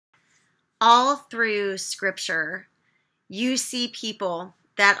All through Scripture, you see people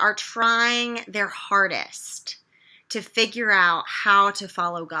that are trying their hardest to figure out how to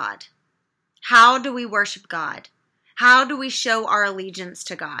follow God. How do we worship God? How do we show our allegiance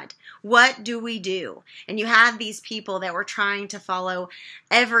to God? What do we do? And you have these people that were trying to follow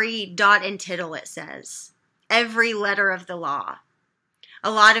every dot and tittle, it says, every letter of the law.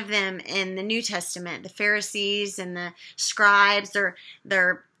 A lot of them in the New Testament, the Pharisees and the scribes,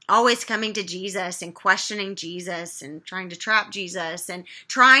 they're always coming to Jesus and questioning Jesus and trying to trap Jesus and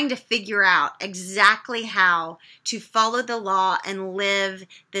trying to figure out exactly how to follow the law and live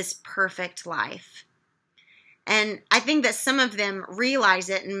this perfect life. And I think that some of them realize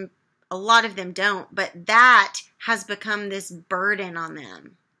it and a lot of them don't, but that has become this burden on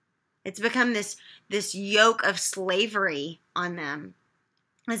them. It's become this yoke of slavery on them.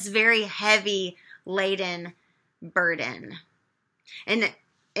 This very heavy laden burden. And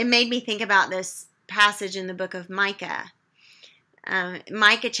it made me think about this passage in the book of Micah.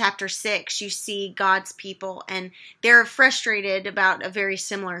 Micah chapter 6, you see God's people and they're frustrated about a very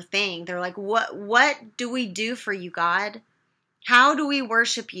similar thing. They're like, what do we do for you, God? How do we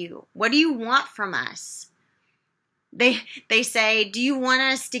worship you? What do you want from us? They say, do you want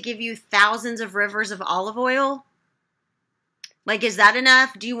us to give you thousands of rivers of olive oil? Like, is that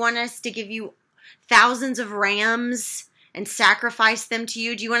enough? Do you want us to give you thousands of rams and sacrifice them to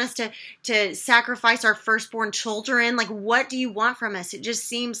you? Do you want us to sacrifice our firstborn children? Like, what do you want from us? It just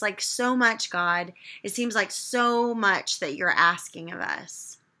seems like so much, God. It seems like so much that you're asking of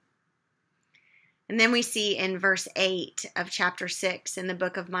us. And then we see in verse 8 of chapter 6 in the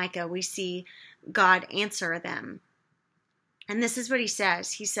book of Micah, we see God answer them. And this is what he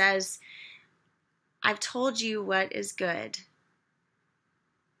says. He says, I've told you what is good.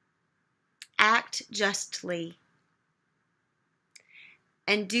 Act justly.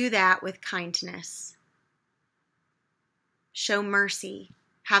 And do that with kindness. Show mercy,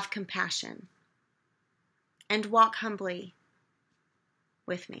 have compassion, and walk humbly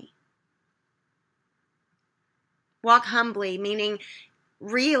with me. Walk humbly, meaning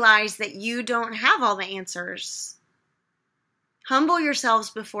realize that you don't have all the answers. Humble yourselves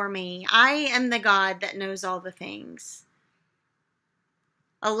before me. I am the God that knows all the things.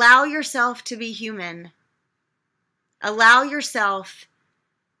 Allow yourself to be human. Allow yourself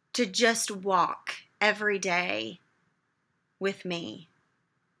to just walk every day with me.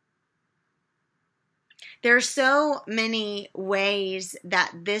 There are so many ways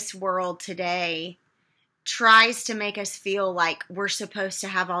that this world today tries to make us feel like we're supposed to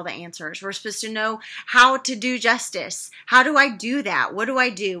have all the answers. We're supposed to know how to do justice. How do I do that? What do I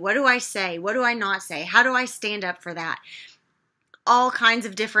do? What do I say? What do I not say? How do I stand up for that? All kinds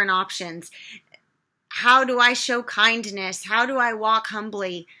of different options. How do I show kindness? How do I walk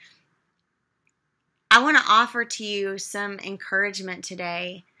humbly? I want to offer to you some encouragement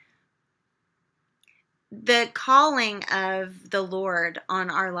today. The calling of the Lord on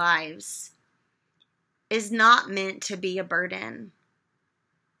our lives is not meant to be a burden.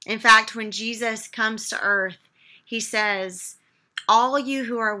 In fact, when Jesus comes to earth, he says, all you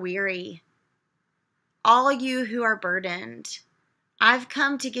who are weary, all you who are burdened, I've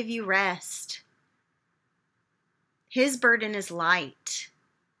come to give you rest. His burden is light,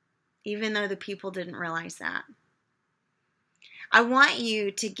 even though the people didn't realize that. I want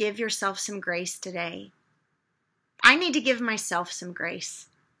you to give yourself some grace today. I need to give myself some grace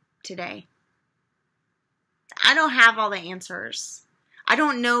today. I don't have all the answers. I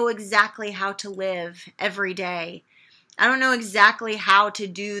don't know exactly how to live every day. I don't know exactly how to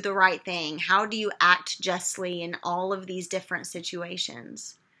do the right thing. How do you act justly in all of these different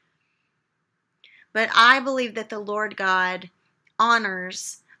situations? But I believe that the Lord God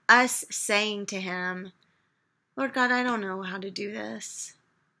honors us saying to him, Lord God, I don't know how to do this,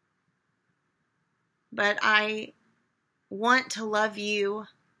 but I want to love you,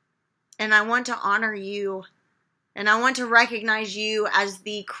 and I want to honor you, and I want to recognize you as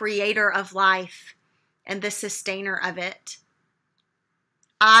the creator of life and the sustainer of it.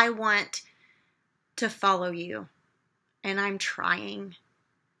 I want to follow you, and I'm trying.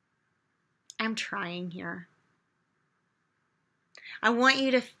 I'm trying here. I want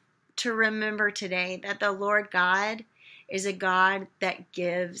you to remember today that the Lord God is a God that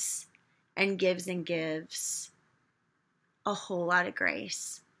gives and gives and gives a whole lot of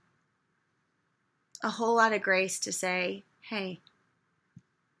grace. A whole lot of grace to say, hey,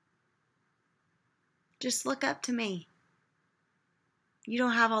 just look up to me. You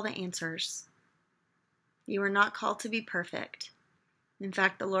don't have all the answers. You are not called to be perfect. In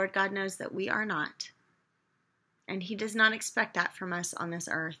fact, the Lord God knows that we are not. And he does not expect that from us on this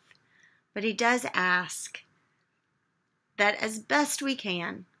earth. But he does ask that as best we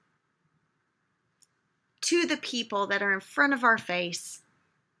can, to the people that are in front of our face,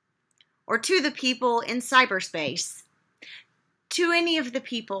 or to the people in cyberspace, to any of the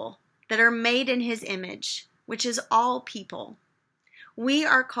people that are made in his image, which is all people, we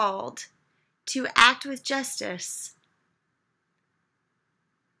are called to act with justice,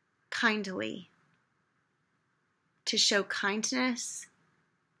 kindly, to show kindness,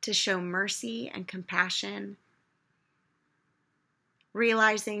 to show mercy and compassion,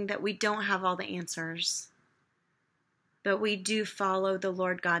 realizing that we don't have all the answers, but we do follow the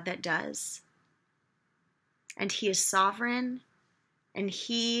Lord God that does. And he is sovereign, and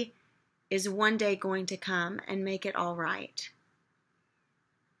he is one day going to come and make it all right.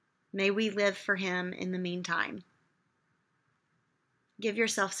 May we live for him in the meantime. Give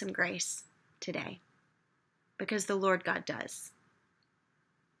yourself some grace today, because the Lord God does.